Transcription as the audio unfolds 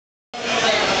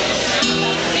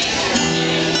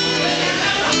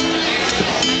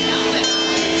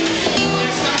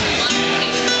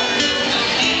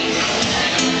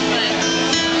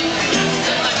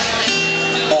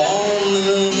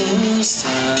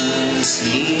times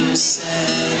you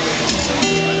said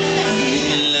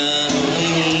you love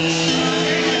me.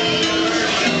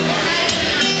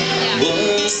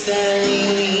 Was that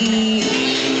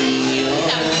really in your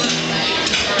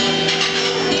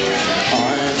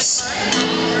heart?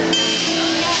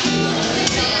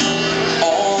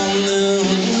 All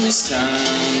those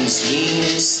times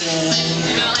you said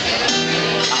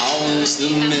I was the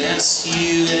mess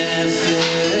you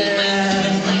ever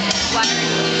had.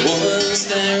 Was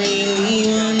there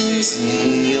really ones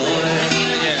in your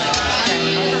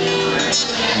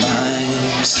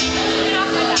mind?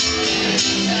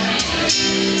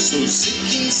 So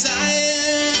sick and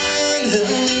tired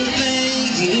of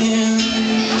playing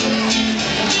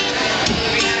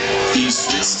these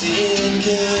twisted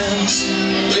games.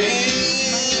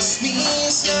 This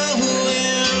means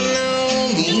nowhere,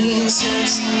 no means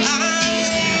yes. I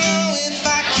don't know if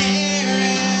I care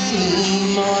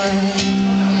anymore.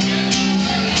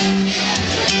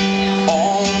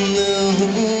 On those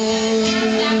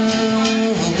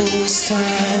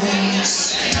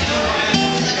times,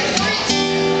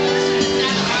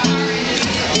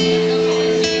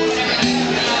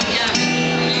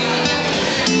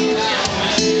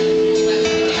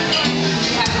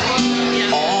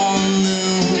 on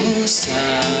those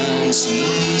times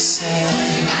we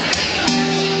said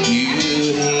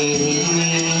you hate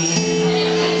me.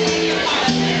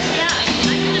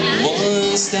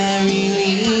 Was that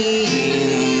really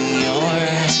in your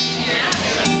heart?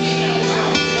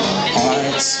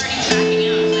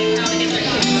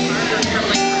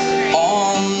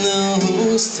 On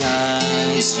those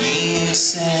times we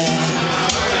said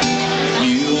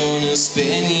you wanna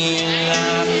spend your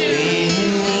life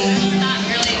with me.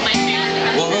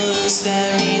 Was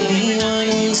that really what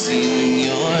was in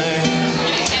your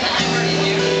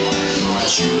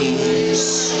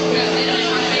dreams?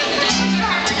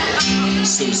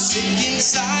 So sick and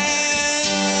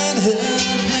tired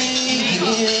of playing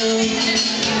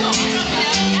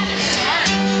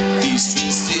these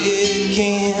twisted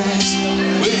games.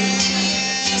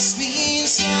 Yes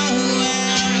means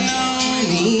nowhere, no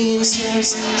means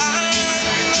yes. I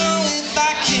don't know if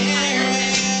I care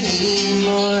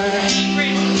anymore.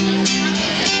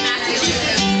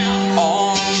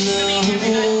 On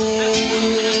those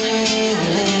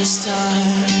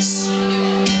times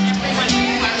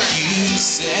you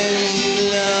said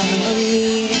you love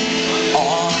me.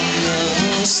 On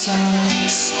those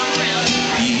times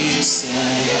you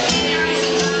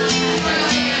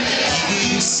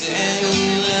said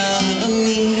you love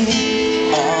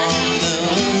me. On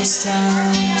those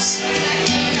times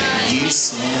you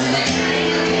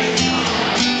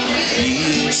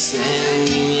said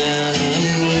you love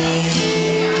me.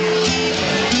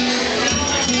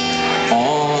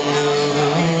 On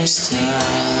those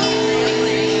times.